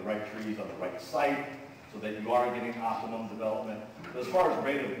planting the right trees on the right site so that you are getting optimum development. But as far as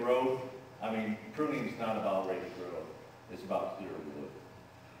rate of growth, I mean, pruning is not about rate of growth. It's about clear wood.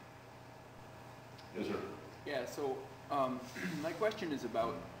 Yes, sir? Yeah, Yeah, so my question is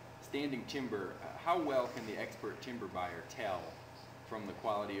about standing timber. How well can the expert timber buyer tell from the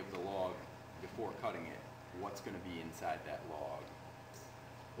quality of the log before cutting it what's going to be inside that log?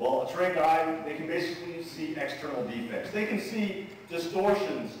 Well, a trained eye, they can basically see external defects. They can see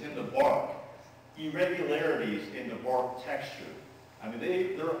distortions in the bark, irregularities in the bark texture. I mean,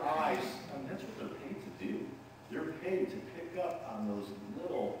 their eyes, I mean, that's what they're paid to do. They're paid to pick up on those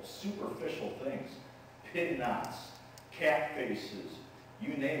little superficial things. Pin knots, cat faces, you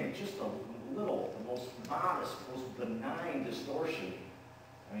name it, just a little, the most modest, most benign distortion.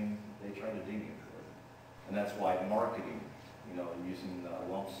 I mean, they try to dig in for it. And that's why marketing, you know, using the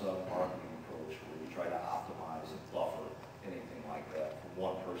lump sum marketing approach where you try to optimize and buffer anything like that from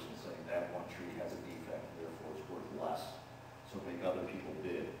one person saying that one tree has a defect, therefore it's worth less. So make other people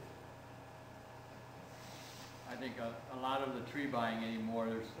bid. I think a lot of the tree buying anymore,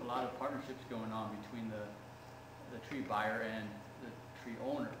 there's a lot of partnerships going on between the tree buyer and the tree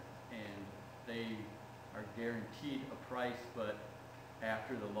owner. And they are guaranteed a price, but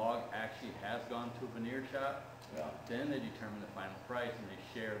after the log actually has gone to a veneer shop, Yeah. then they determine the final price and they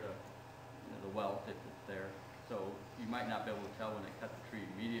share the, the wealth if it's there. So you might not be able to tell when they cut the tree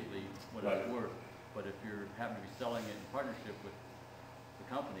immediately what Right. it's worth, but if you're happen to be selling it in partnership with the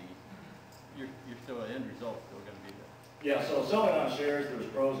company, you're still, the end result's still going to be there. Yeah, so selling on shares, there's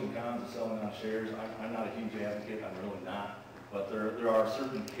pros and cons of selling on shares. I'm not a huge advocate, I'm really not. But there are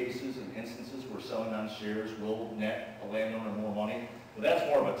certain cases and instances where selling on shares will net a landowner more money. But that's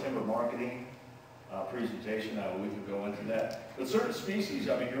more of a timber marketing presentation. We could go into that. But certain species,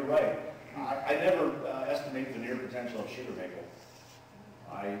 I mean, you're right. I never estimate veneer potential of sugar maple.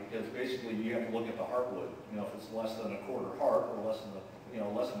 Because basically you have to look at the heartwood. You know, if it's less than a quarter heart or less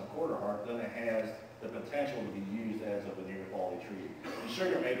than a quarter heart, then it has the potential to be used as a veneer quality tree. And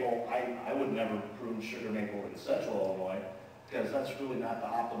sugar maple, I would never prune sugar maple in central Illinois because that's really not the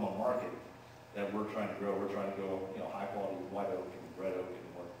optimum market that we're trying to grow. We're trying to grow, you know, high quality white oak and red oak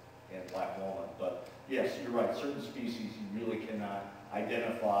and black walnut. But yes, you're right. Certain species you really cannot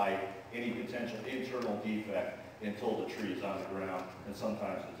identify any potential internal defect until the tree is on the ground, and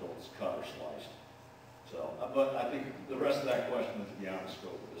sometimes until it's cut or sliced. So, but I think the rest of that question is beyond the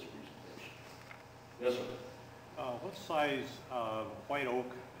scope of this presentation. Yes, sir. What size white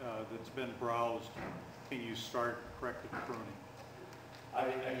oak that's been browsed can you start corrective pruning? I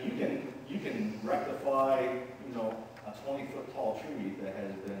mean, you can rectify, you know, a 20-foot tall tree that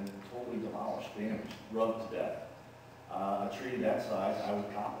has been totally demolished, damaged, rubbed to death. A tree that size, I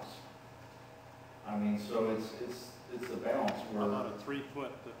would coppice. I mean, so it's a balance where. How about a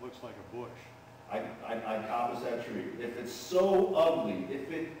 3-foot that looks like a bush? I coppice that tree. If it's so ugly, if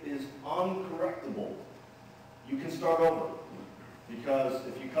it is uncorrectable, you can start over. Because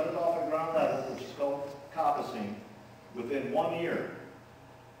if you cut it off at ground level, which is called coppicing, within 1 year,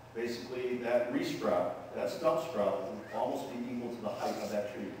 basically that resprout, that stump sprout will almost be equal to the height of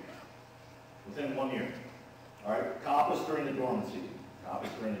that tree. Within 1 year. All right, coppice during the dormant season. Coppice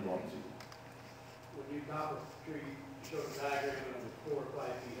during the dormant season. When you coppice a tree, you show the diagram of it 4 or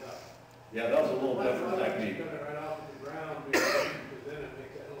 5 feet up. Yeah, that was a little different Why don't technique. you cut it right off of the ground, because then it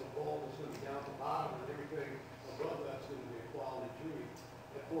makes that little bowl that's going to be down the bottom, and everything above that's going to be a quality tree.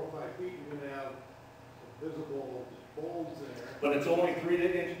 At 4 or 5 feet, you're going to have some visible folds there. But it's only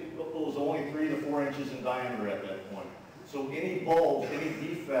 3 to 4 inches in diameter at that point. So any bulge, any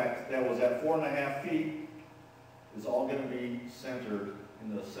defect that was at 4.5 feet is all going to be centered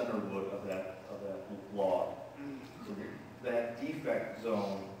in the center wood of that log. So that defect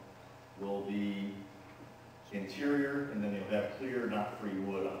zone will be interior, and then you'll have clear, not free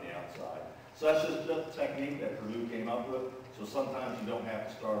wood on the outside. So that's just the technique that Purdue came up with. So sometimes you don't have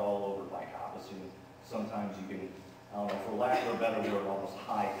to start all over by coppicing. Sometimes you can, I don't know, for lack of a better word, almost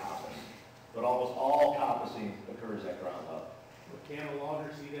high coppice. But almost all coppicing occurs at ground level. But can a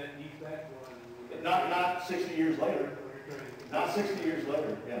logger see that defect when Not 60 years later. when you're trying to- Not 60 years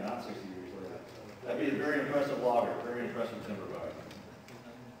later. Yeah, not 60 years later. That'd be a very impressive logger, very impressive timber buyer.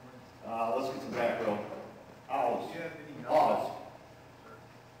 Let's get some back row. Oz.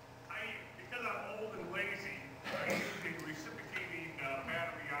 Because I'm old and lazy, I use a reciprocating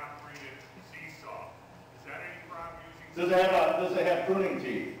battery-operated seesaw. Is that any problem using? Does it have pruning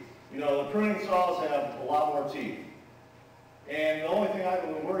teeth? You know, the pruning saws have a lot more teeth. And the only thing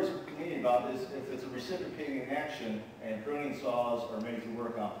that worries me about is if it's a reciprocating action and pruning saws are made to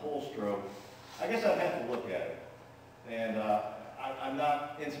work on pull stroke, I guess I'd have to look at it. And I'm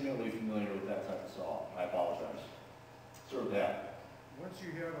not intimately familiar with that type of saw. I apologize. Sort of that. Once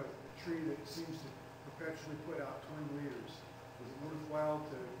you have a tree that seems to perpetually put out twin leaders, is it worthwhile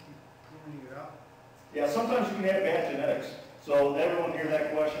to keep pruning it up? Yeah, sometimes you can have bad genetics. So everyone hear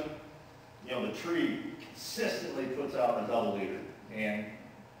that question? You know, the tree consistently puts out a double leader, and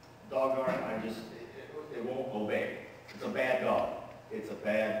doggone, it won't obey. It's a bad dog. It's a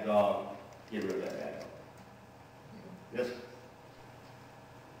bad dog. Get rid of that bad dog. Yes?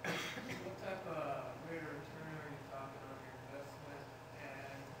 What type of rate of return are you talking on your investment,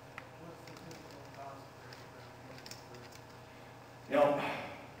 and what's the typical cost for You know,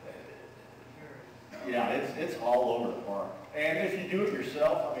 yeah, it's all over the park. And if you do it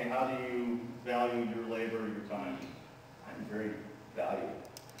yourself, I mean, how do you value your labor, your time? I'm very valuable.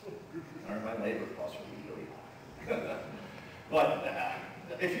 My labor costs really high. But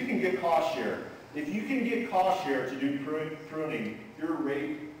if you can get cost share, to do pruning, your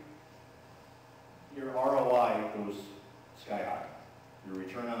rate, your ROI goes sky high. Your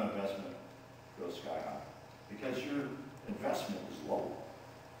return on investment goes sky high. Because your investment is low.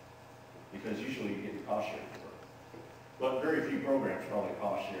 Because usually you get cost share for it. But very few programs probably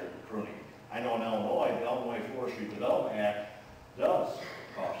cost share pruning. I know in Illinois, the Illinois Forestry Development Act does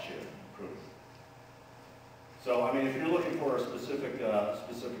cost share pruning. So, I mean, if you're looking for a specific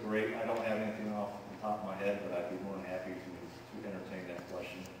rate, I don't have anything off the top of my head, but I'd be more than happy to entertain that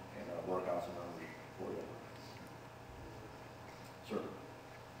question and work out some numbers for you. Sir?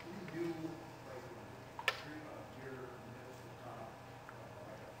 Do you do like a tree, deer nest the top,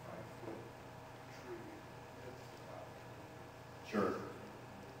 like a 5-foot tree nest the top? Sure.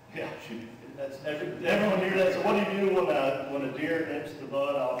 Yeah, shoot. That's everyone here. That's what do you do when a deer nips the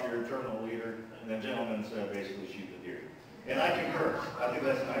bud off your terminal leader, and the gentleman said basically shoot the deer. And I concur. I think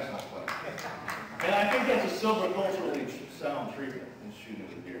that's an excellent point. And I think that's a silviculturally sound treatment in shooting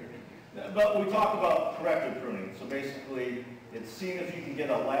the deer. But we talk about corrective pruning. So basically, it's seeing if you can get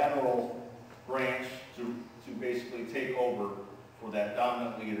a lateral branch to basically take over for that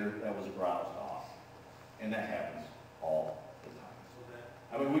dominant leader that was browsed off. And that happens all the time.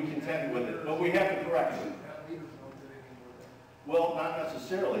 I mean, we contend with it, but we have to correct it. That leader's not doing any more than. Well, not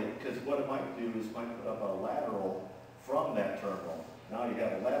necessarily, because what it might do is might put up a lateral from that terminal. Now you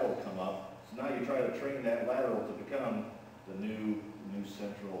have a lateral come up, so now you try to train that lateral to become the new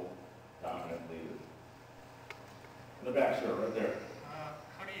central dominant leader. In the back, sir, right there.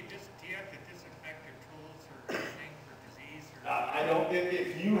 How do you have to disinfect your tools or anything for disease? I don't,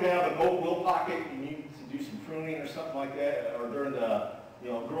 if you have an oak wilt pocket, you need to do some pruning or something like that, or during the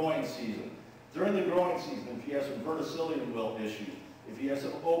growing season. During the growing season, if you have some verticillium wilt issues, if you have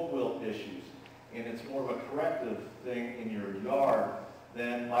some oak wilt issues, and it's more of a corrective thing in your yard,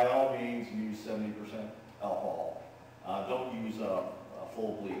 then by all means use 70% alcohol. Don't use a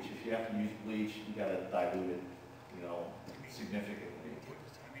full bleach. If you have to use bleach, you got to dilute it, significantly.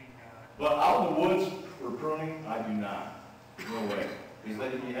 But out in the woods for pruning, I do not. No way. Because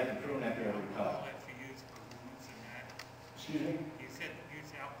then you have to prune after every cut. Excuse me? You said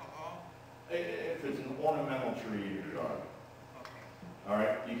use alcohol? If it's an ornamental tree in your yard. Okay. All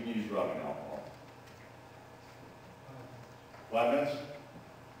right, you can use rubbing alcohol. 5 minutes?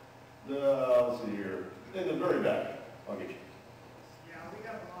 Let's see here. In the very back. I'll get you. Yeah, we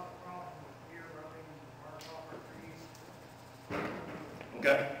have a lot of problems with deer rubbing bark off our trees.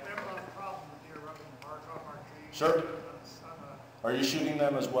 Okay. We have a lot of problems with deer rubbing the bark off our trees. Sure. I'm Are you shooting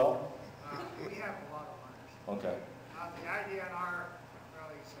them as well? we have a lot of hunters. Okay. The idea in our, well,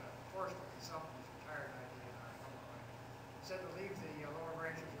 he's a forestry consultant, he's retired idea in our company. Said to leave the lower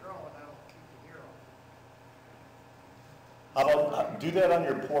branches grow, and that'll keep the deer off. How about do that on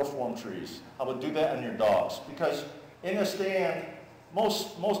your poor form trees? How about do that on your dogs? Because in a stand,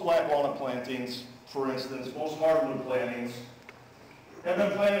 most black walnut plantings, for instance, most hardwood plantings, have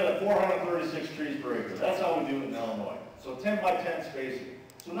been planted at 436 trees per acre. That's how we do it in Illinois. So 10 by 10 spacing.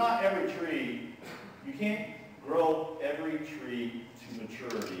 So not every tree, you can't grow every tree to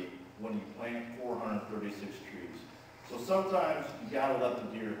maturity when you plant 436 trees. So sometimes you gotta let the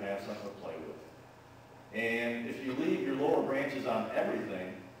deer have something to play with. And if you leave your lower branches on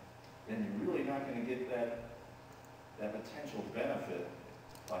everything, then you're really not gonna get that potential benefit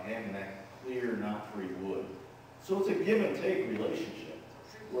by having that clear, knot-free wood. So it's a give and take relationship.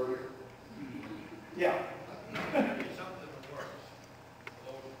 Yeah. Something that works.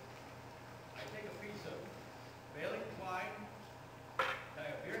 So I take a piece of baling twine, tie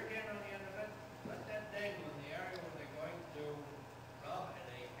a beer can on the end of it, let that dangle in the area where they're going to rub, and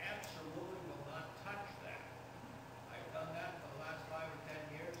they absolutely will not touch that. I've done that for the last 5 or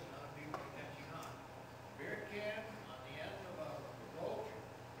 10 years, and other people are catching on. Beer can on the end of a rope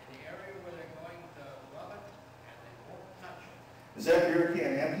in the area where they're going to rub it, and they won't touch it. Is that beer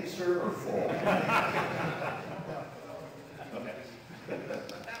can empty, sir, or full? Okay. But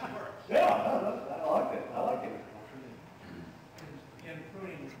that works. Yeah, I like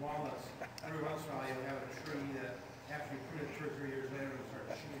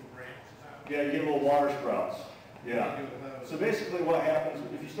water sprouts. Yeah. So basically what happens,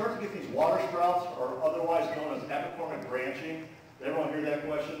 if you start to get these water sprouts, or otherwise known as epicormic branching, did everyone hear that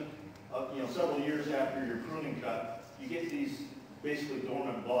question? Several years after your pruning cut, you get these basically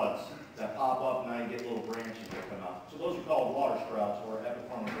dormant buds that pop up, and now you get little branches that come out. So those are called water sprouts or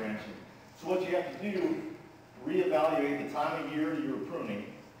epicormic branching. So what you have to do, reevaluate the time of year you were pruning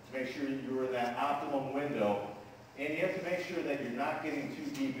to make sure you're in that optimum window, and you have to make sure that you're not getting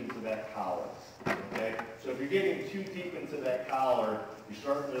too deep into that collar. Okay? So if you're getting too deep into that collar, you're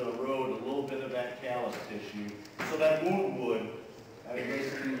starting to erode a little bit of that callus tissue. So that wound wood, I mean,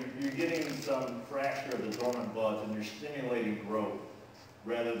 basically, you're getting some fracture of the dormant buds, and you're stimulating growth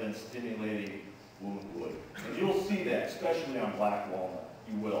rather than stimulating wound wood. And you'll see that, especially on black walnut.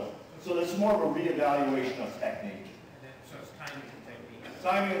 You will. So that's more of a reevaluation of technique. So it's timing and technique.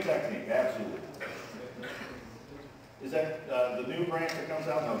 Timing and technique, absolutely. Is that the new branch that comes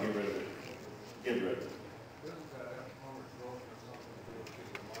out? No, get rid of it. Get rid of it.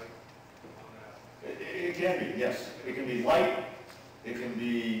 It can be, yes. It can be light. It can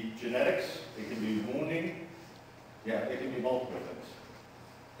be genetics. It can be wounding. Yeah, it can be multiple things.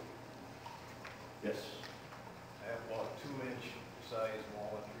 Yes. I have about 2-inch size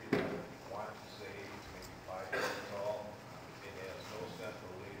walnut tree that I want to save, maybe 5 feet tall. It has no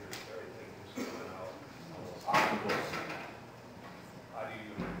central leaders, everything just coming out. Octopus. How do you?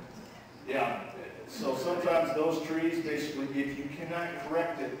 Yeah. So sometimes those trees, basically, if you cannot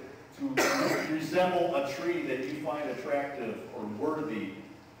correct it to resemble a tree that you find attractive or worthy,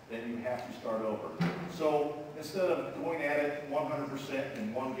 then you have to start over. So instead of going at it 100%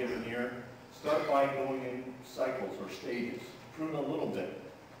 in one given year, start by going in cycles or stages. Prune a little bit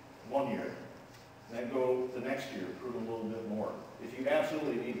 1 year, then go the next year, prune a little bit more. If you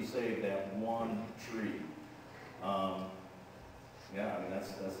absolutely need to save that one tree, yeah, I mean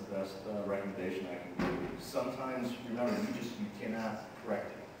that's the best recommendation I can give you. Sometimes, remember, you cannot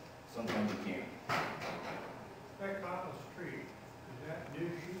correct it. Sometimes you can't. That cotton's tree, is that new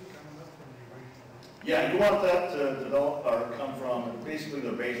shoot coming up from the original? Yeah, you want that to develop or come from basically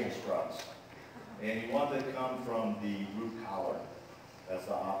the basal sprouts. And you want that to come from the root collar. That's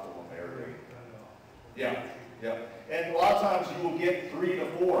the optimum area. Yeah, yeah. And a lot of times you will get 3 to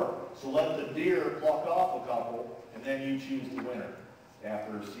 4. So let the deer pluck off a couple, and then you choose the winner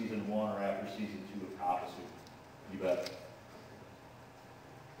after season 1 or after season 2 of coppice. You bet.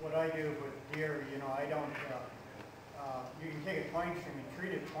 What I do with deer, I don't, you can take a twine string and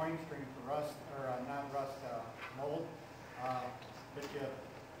treat a twine string for rust, or not rust, mold, but you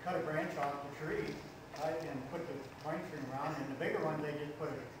cut a branch off the tree and put the twine string around, and the bigger ones, they just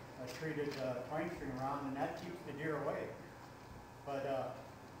put a treated twine string around, and that keeps the deer away. But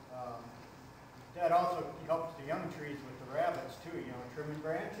that also helps the young trees with the rabbits too, trimming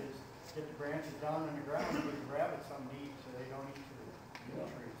branches, get the branches down on the ground, and give the rabbits something to eat so they don't eat your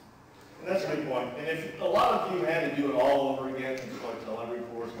trees. And that's a good point. And if a lot of you had to do it all over again, so I tell every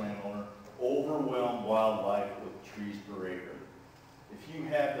forest landowner, overwhelm wildlife with trees per acre. If you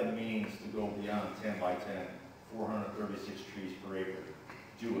have the means to go beyond 10 by 10, 436 trees per acre,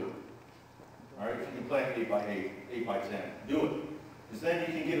 do it. All right, if you can plant 8 by 8, 8 by 10, do it. Because then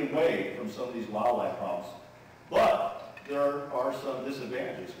you can get away from some of these wildlife problems. But there are some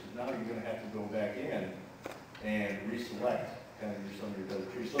disadvantages, because now you're going to have to go back in and reselect kind of some of your better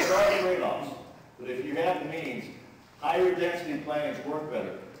trees. So there are trade-offs. But if you have the means, higher density plantings work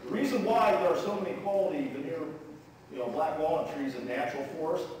better. The reason why there are so many quality veneer, black walnut trees in natural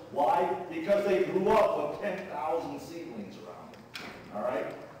forest, why? Because they grew up with 10,000 seedlings around them. All right?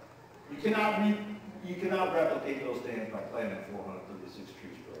 You cannot replicate those stands by planting 436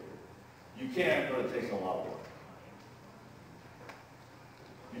 trees per acre. You can, but it takes a lot of work.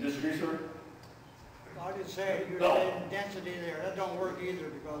 You disagree, sir? I just say, you're No. saying density there, that don't work either,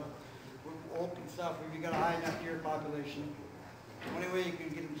 because with oak and stuff, if you got a high enough deer population, the only way you can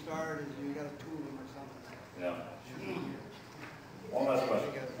get them started is you gotta tool them or something. Yeah. One last question.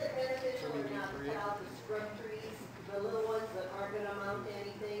 Is it beneficial or not to cut out the scrub trees, the little ones that aren't gonna amount to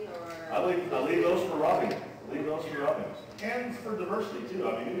anything, or? I leave those for rubbing. Leave those for rubbing. And for diversity too.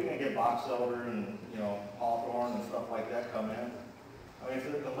 I mean, you're gonna get box elder and, hawthorn and stuff like that come in. I mean,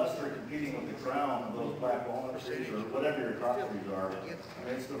 unless they're competing with the crown of those black walnut trees or whatever your crop trees are, I mean,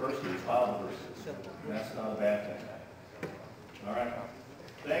 it's diversity, it's biodiversity. And that's not a bad thing. All right.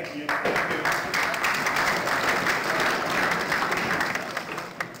 Thank you.